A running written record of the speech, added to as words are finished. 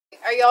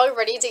Are y'all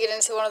ready to get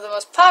into one of the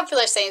most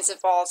popular saints of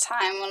all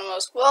time, one of the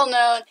most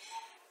well-known,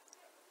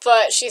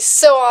 but she's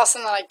so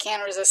awesome that I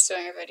can't resist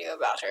doing a video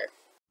about her.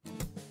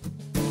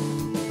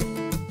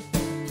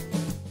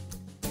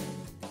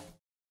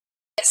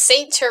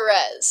 Saint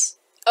Therese.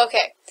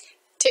 Okay,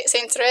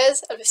 Saint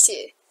Therese of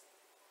Lisieux.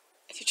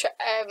 If you try,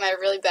 I have my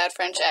really bad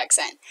French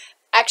accent.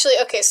 Actually,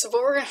 okay, so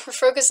what we're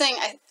focusing,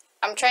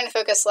 I'm trying to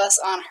focus less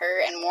on her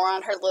and more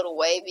on her little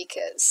way,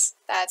 because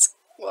that's,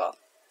 well,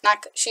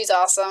 she's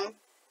awesome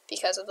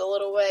because of the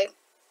little way,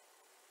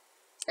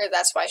 or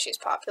that's why she's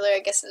popular, I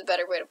guess is a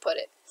better way to put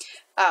it.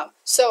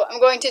 So I'm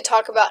going to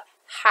talk about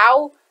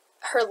how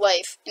her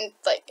life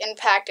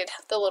impacted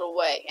the little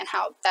way, and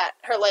how that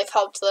her life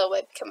helped the little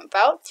way become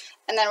about,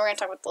 and then we're going to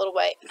talk about the little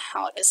way and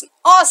how it is an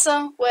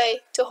awesome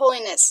way to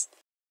holiness.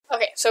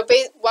 Okay, so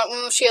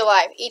when was she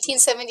alive?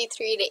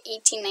 1873 to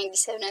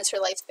 1897 is her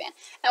lifespan.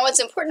 And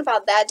what's important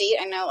about that date,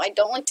 I know I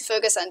don't like to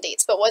focus on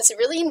dates, but what's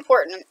really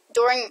important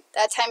during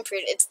that time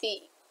period, it's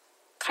the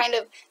kind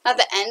of, not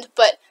the end,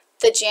 but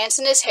the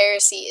Jansenist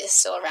heresy is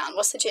still around.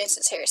 What's the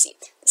Jansenist heresy?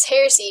 This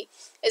heresy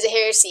is a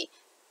heresy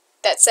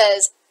that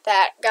says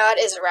that God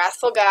is a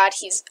wrathful God.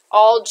 He's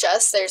all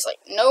just. There's like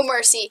no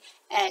mercy,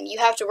 and you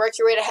have to work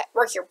your way to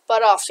work your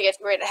butt off to get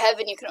your way to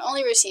heaven. You can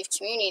only receive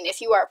communion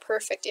if you are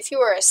perfect, if you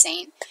are a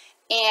saint,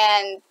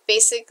 and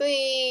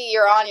basically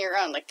you're on your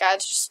own. Like,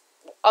 God's just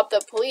up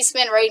the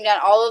policeman writing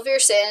down all of your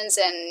sins,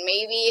 and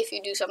maybe if you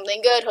do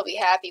something good, he'll be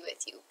happy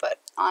with you. But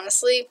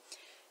honestly,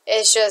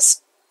 it's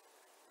just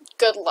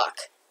good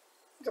luck.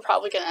 You're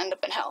probably going to end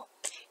up in hell.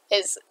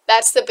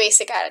 That's the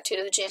basic attitude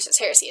of the Jansenist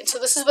heresy. And so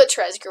this is what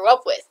Therese grew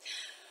up with.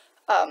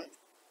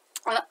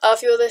 A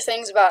few other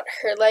things about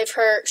her life.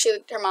 Her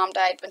mom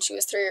died when she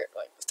was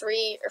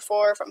three or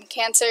four from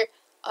cancer.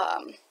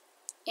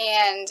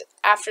 And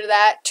after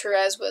that,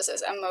 Therese was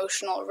this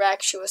emotional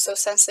wreck. She was so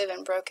sensitive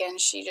and broken.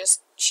 She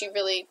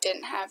really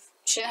didn't have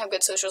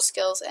good social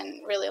skills,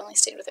 and really only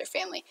stayed with her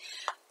family.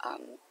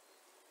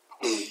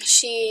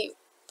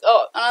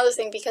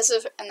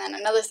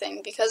 Another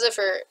thing, because of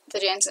the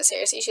Jansenist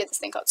heresy, she had this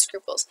thing called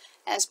scruples,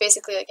 and it's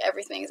basically like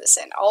everything is a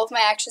sin. All of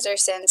my actions are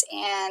sins,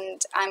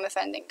 and I'm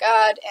offending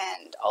God,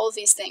 and all of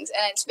these things,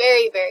 and it's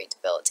very, very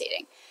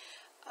debilitating.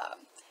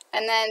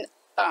 And then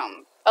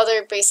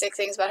other basic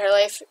things about her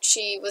life: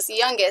 she was the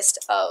youngest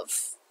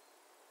of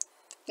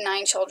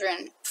 9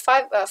 children.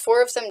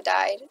 4 of them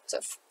died, so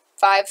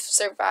 5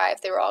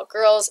 survived. They were all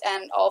girls,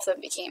 and all of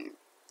them became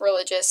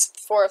religious.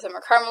 4 of them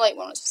are Carmelite,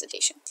 1 was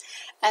Visitation.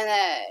 And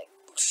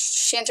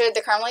she entered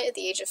the Carmelite at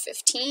the age of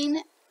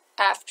 15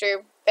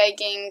 after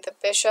begging the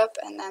bishop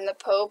and then the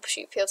Pope.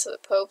 She appealed to the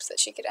Pope so that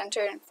she could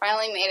enter, and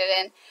finally made it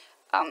in.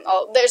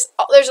 There's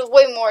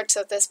way more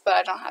to this, but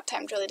I don't have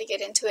time really to get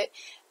into it.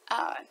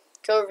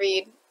 Go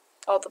read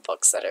all the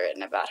books that are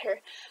written about her.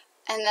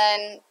 And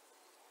then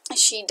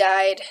she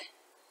died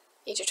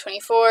age of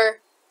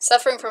 24,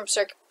 suffering from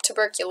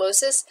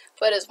tuberculosis,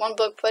 but as one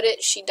book put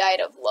it, she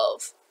died of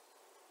love.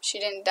 She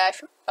didn't die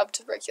of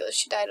tuberculosis,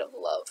 she died of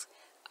love,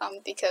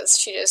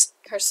 because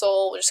her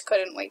soul just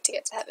couldn't wait to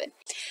get to heaven.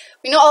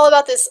 We know all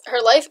about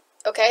her life,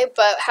 okay,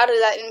 but how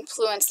did that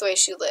influence the way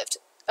she lived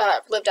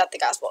out the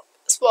gospel?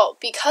 Well,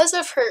 because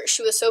of her,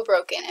 she was so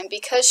broken, and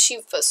because she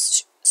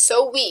was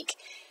so weak,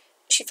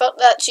 she felt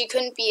that she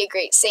couldn't be a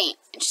great saint.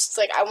 And she's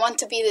like, I want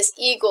to be this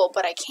eagle,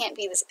 but I can't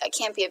be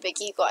a big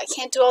eagle. I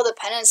can't do all the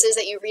penances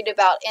that you read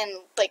about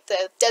in, like,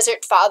 the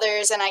Desert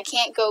Fathers, and I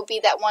can't go be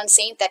that one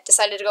saint that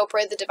decided to go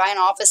pray the divine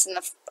office in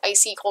the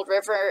icy cold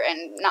river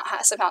and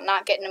somehow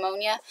not get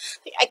pneumonia.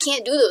 Like, I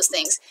can't do those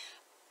things.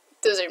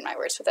 Those are my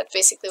words, but that's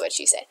basically what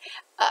she said.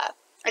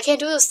 I can't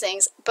do those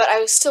things, but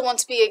I still want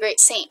to be a great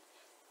saint.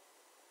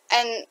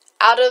 And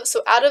out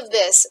of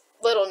this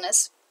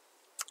littleness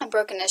and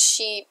brokenness,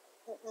 she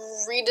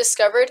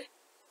rediscovered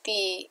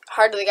the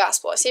heart of the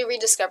gospel. I say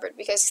rediscovered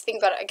because,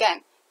 think about it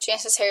again,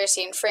 Jansenist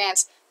heresy in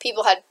France,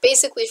 people had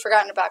basically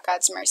forgotten about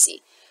God's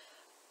mercy.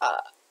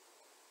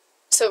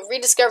 So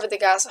rediscovered the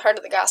heart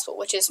of the gospel,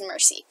 which is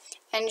mercy.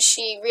 And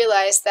she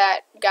realized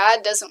that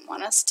God doesn't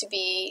want us to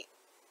be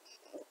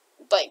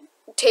like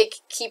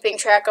keeping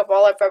track of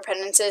all of our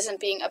penances and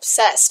being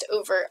obsessed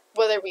over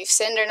whether we've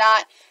sinned or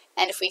not,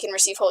 and if we can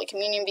receive Holy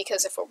Communion,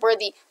 because if we're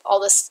worthy, all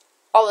this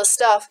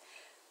stuff.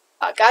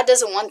 God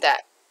doesn't want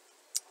that.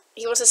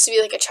 He wants us to be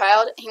like a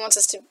child. He wants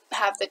us to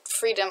have the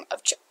freedom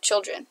of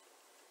children.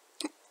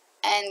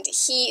 And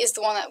He is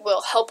the one that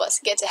will help us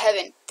get to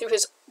heaven through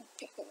His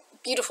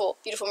beautiful,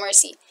 beautiful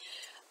mercy.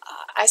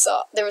 I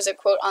saw there was a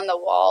quote on the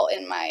wall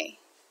in my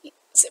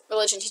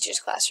religion teacher's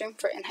classroom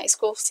in high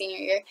school, senior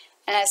year,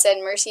 and it said,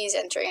 "Mercy is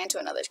entering into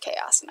another's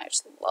chaos," and I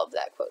just love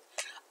that quote.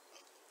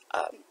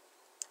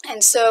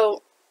 And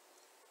so,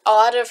 a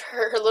lot of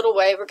her little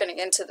way, we're going to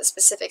get into the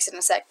specifics in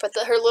a sec, but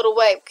her little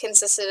way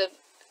consisted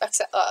of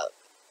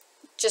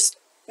just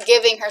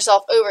giving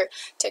herself over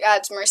to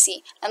God's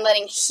mercy and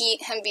letting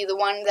Him be the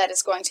one that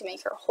is going to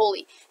make her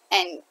holy.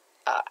 And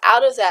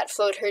out of that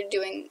flowed her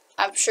doing,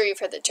 I'm sure you've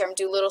heard the term,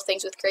 do little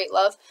things with great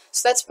love.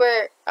 So that's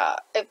where,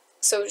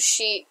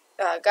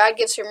 God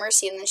gives her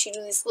mercy, and then she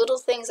do these little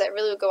things that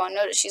really would go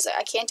unnoticed. She's like,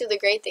 I can't do the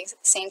great things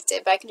that the saints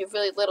did, but I can do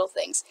really little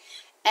things.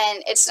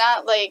 And it's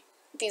not like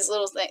these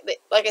little things,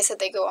 like I said,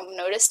 they go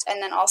unnoticed,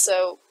 and then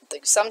also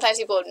like, sometimes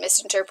people would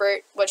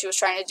misinterpret what she was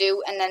trying to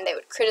do, and then they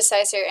would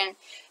criticize her. And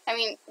I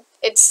mean,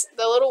 it's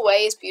the little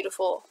way is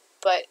beautiful,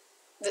 but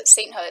the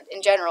sainthood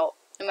in general,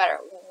 no matter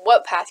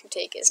what path you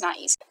take, is not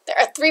easy. There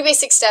are three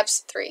basic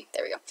steps to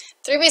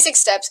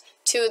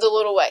the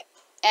little way.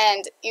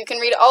 And you can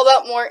read all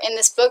about more in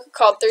this book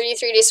called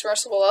 33 Days to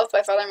Merciful Love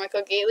by Father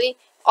Michael Gaitley.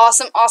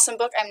 Awesome, awesome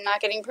book. I'm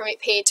not getting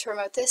paid to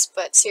promote this,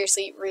 but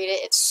seriously, read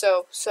it. It's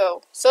so,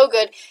 so, so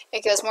good.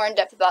 It goes more in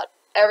depth about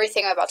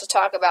everything I'm about to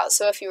talk about.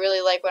 So if you really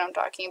like what I'm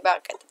talking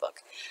about, get the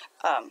book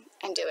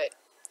and do it.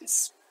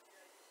 It's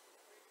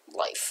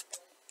life.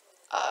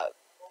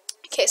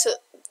 Okay, so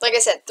like I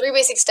said, three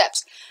basic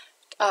steps.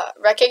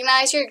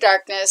 Recognize your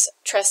darkness,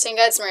 trust in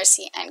God's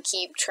mercy, and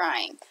keep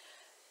trying.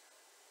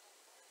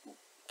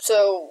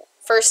 So,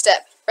 first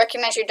step,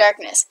 recognize your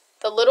darkness.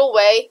 The little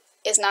way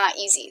is not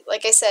easy.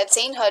 Like I said,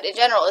 sainthood in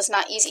general is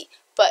not easy,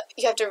 but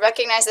you have to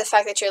recognize the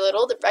fact that you're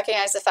little,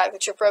 recognize the fact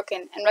that you're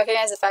broken, and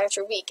recognize the fact that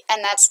you're weak,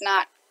 and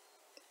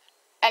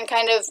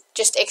kind of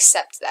just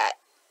accept that.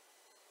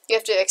 You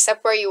have to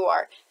accept where you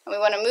are, and we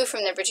want to move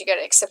from there, but you got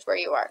to accept where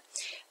you are.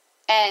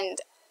 And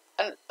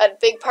a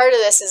big part of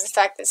this is the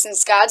fact that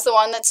since God's the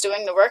one that's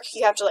doing the work,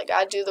 you have to let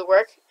God do the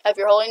work of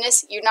your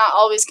holiness. You're not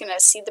always going to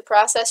see the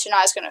process. You're not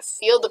always going to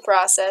feel the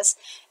process.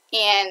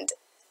 And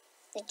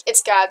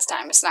it's God's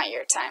time. It's not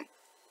your time.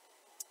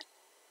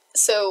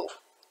 So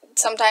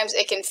sometimes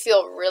it can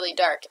feel really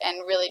dark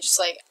and really just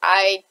like,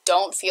 I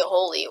don't feel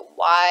holy.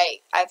 Why?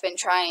 I've been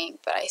trying,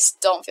 but I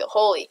don't feel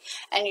holy.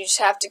 And you just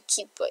have to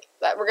keep, like,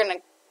 we're going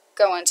to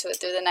go into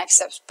it through the next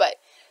steps, but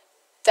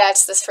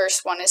that's the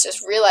first one, is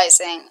just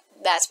realizing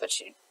that's what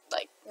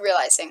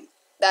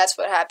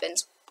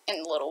happens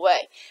in the little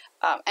way.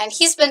 And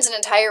he spends an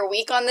entire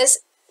week on this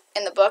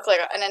in the book, like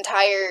an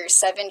entire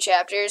 7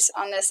 chapters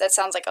on this. That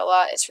sounds like a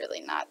lot. It's really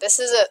not. It's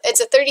a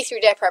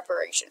 33-day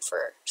preparation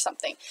for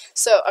something.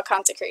 So a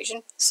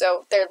consecration.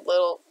 So they're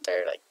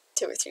like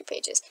 2 or 3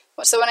 pages.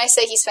 So when I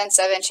say he spent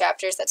 7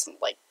 chapters, that's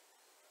like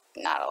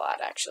not a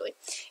lot actually.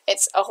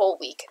 It's a whole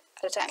week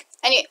at a time.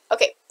 Anyway,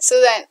 okay, so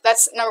then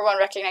that's number 1,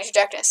 recognize your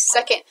darkness.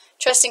 Second,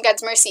 trust in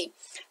God's mercy.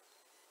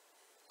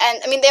 And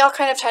I mean, they all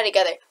kind of tie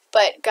together,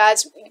 but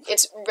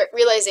it's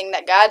realizing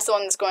that God's the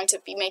one that's going to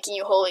be making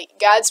you holy.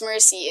 God's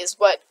mercy is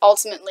what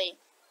ultimately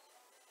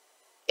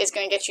is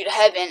going to get you to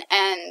heaven,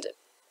 and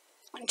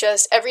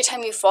just every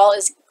time you fall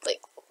is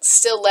like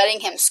still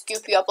letting him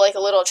scoop you up like a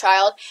little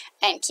child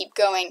and keep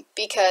going,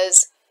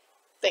 because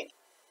like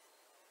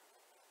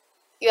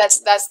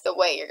that's the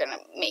way you're going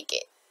to make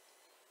it.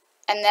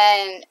 And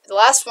then the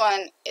last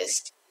one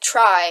is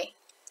try,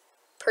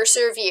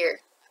 persevere.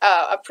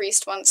 A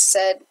priest once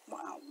said,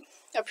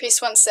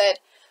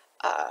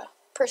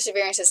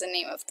 perseverance is the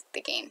name of the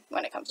game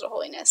when it comes to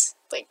holiness.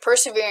 Like,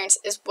 perseverance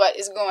is what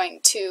is going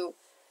to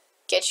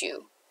get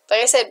you,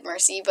 like I said,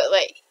 mercy, but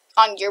like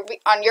on your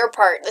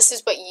part, this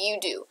is what you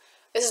do.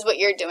 This is what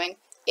you're doing,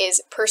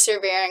 is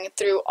persevering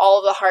through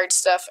all the hard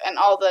stuff and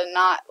all the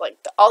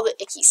all the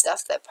icky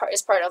stuff that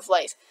is part of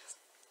life.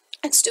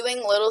 It's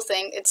doing little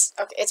things. It's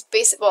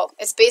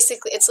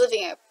basically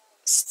living a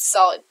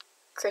solid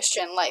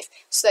Christian life.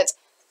 So that's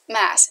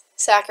Mass,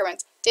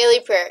 sacraments, daily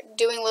prayer,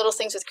 doing little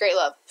things with great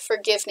love,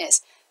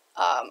 forgiveness,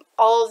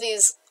 all of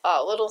these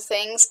little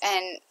things.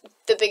 And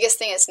the biggest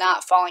thing is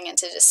not falling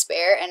into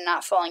despair and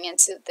not falling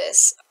into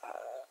this,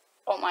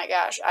 oh my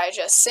gosh, I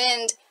just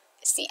sinned,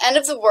 it's the end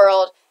of the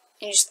world,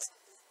 and you just,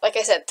 like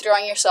I said,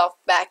 throwing yourself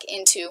back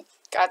into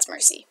God's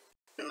mercy.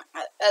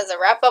 As a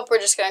wrap-up, we're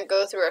just going to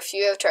go through a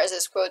few of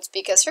Therese's quotes,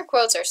 because her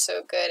quotes are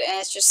so good, and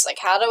it's just like,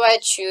 how do I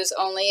choose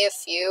only a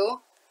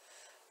few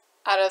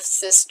out of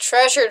this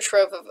treasure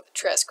trove of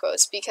Therese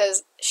quotes,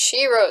 because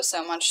she wrote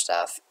so much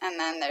stuff, and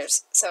then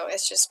so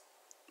it's just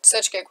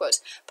such good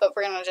quotes. But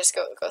we're going to just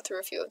go through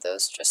a few of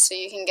those just so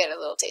you can get a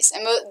little taste.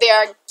 And they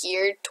are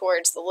geared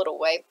towards the little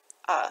way,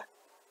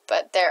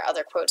 but there are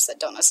other quotes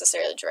that don't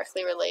necessarily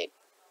directly relate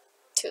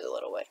to the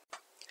little way.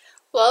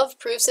 Love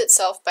proves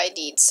itself by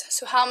deeds.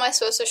 So how am I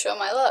supposed to show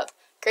my love?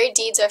 Great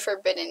deeds are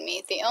forbidden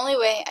me. The only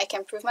way I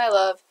can prove my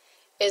love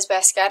is by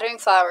scattering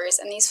flowers,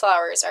 and these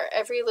flowers are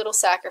every little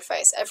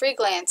sacrifice, every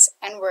glance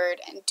and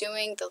word, and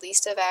doing the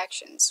least of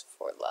actions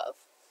for love.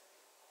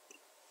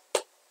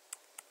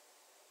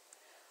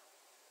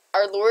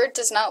 Our Lord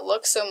does not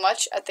look so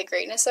much at the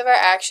greatness of our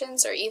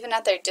actions, or even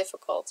at their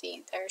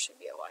difficulty, there should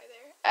be a Y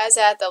there, as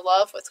at the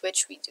love with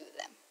which we do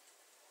them.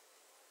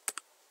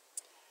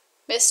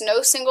 Miss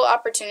no single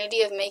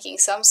opportunity of making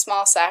some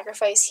small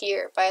sacrifice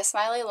here, by a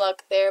smiling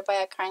look, there by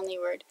a kindly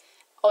word,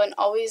 and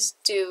always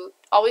doing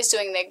always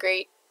doing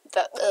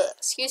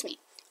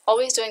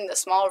the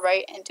small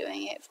right and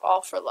doing it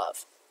all for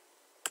love.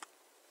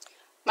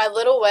 My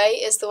little way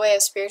is the way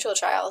of spiritual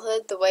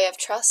childhood, the way of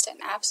trust and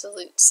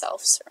absolute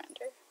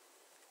self-surrender.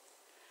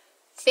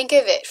 Think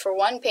of it, for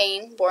one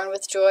pain, born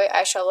with joy,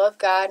 I shall love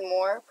God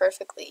more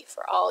perfectly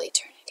for all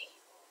eternity.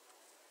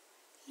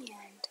 The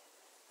end.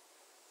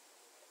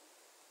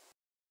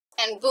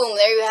 And boom,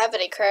 there you have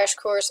it, a crash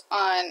course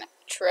on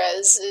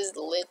Therese's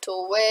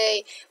little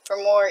way. For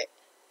more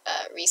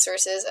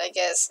resources, I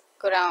guess,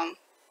 go down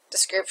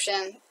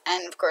description.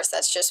 And of course,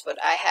 that's just what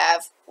I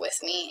have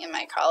with me in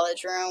my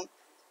college room,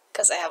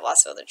 because I have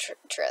lots of other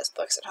Therese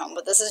books at home,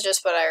 but this is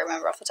just what I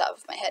remember off the top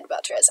of my head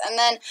about Therese. And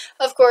then,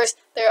 of course,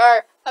 there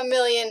are a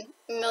million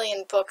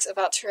books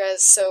about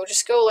Therese, so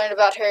just go learn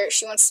about her.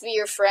 She wants to be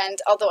your friend,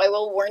 although I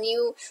will warn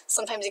you,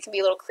 sometimes it can be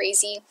a little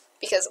crazy,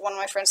 because one of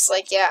my friends was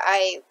like, yeah,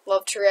 I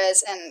love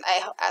Therese, and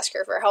I asked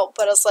her for help,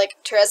 but I was like,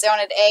 Therese, I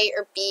wanted A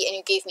or B, and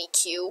you gave me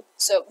Q,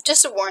 so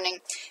just a warning.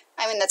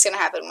 I mean, that's going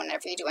to happen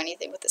whenever you do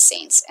anything with the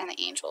saints and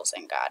the angels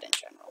and God in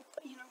general,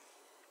 but you know.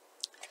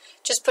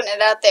 Just putting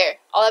it out there.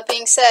 All that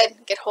being said,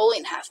 get holy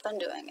and have fun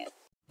doing it.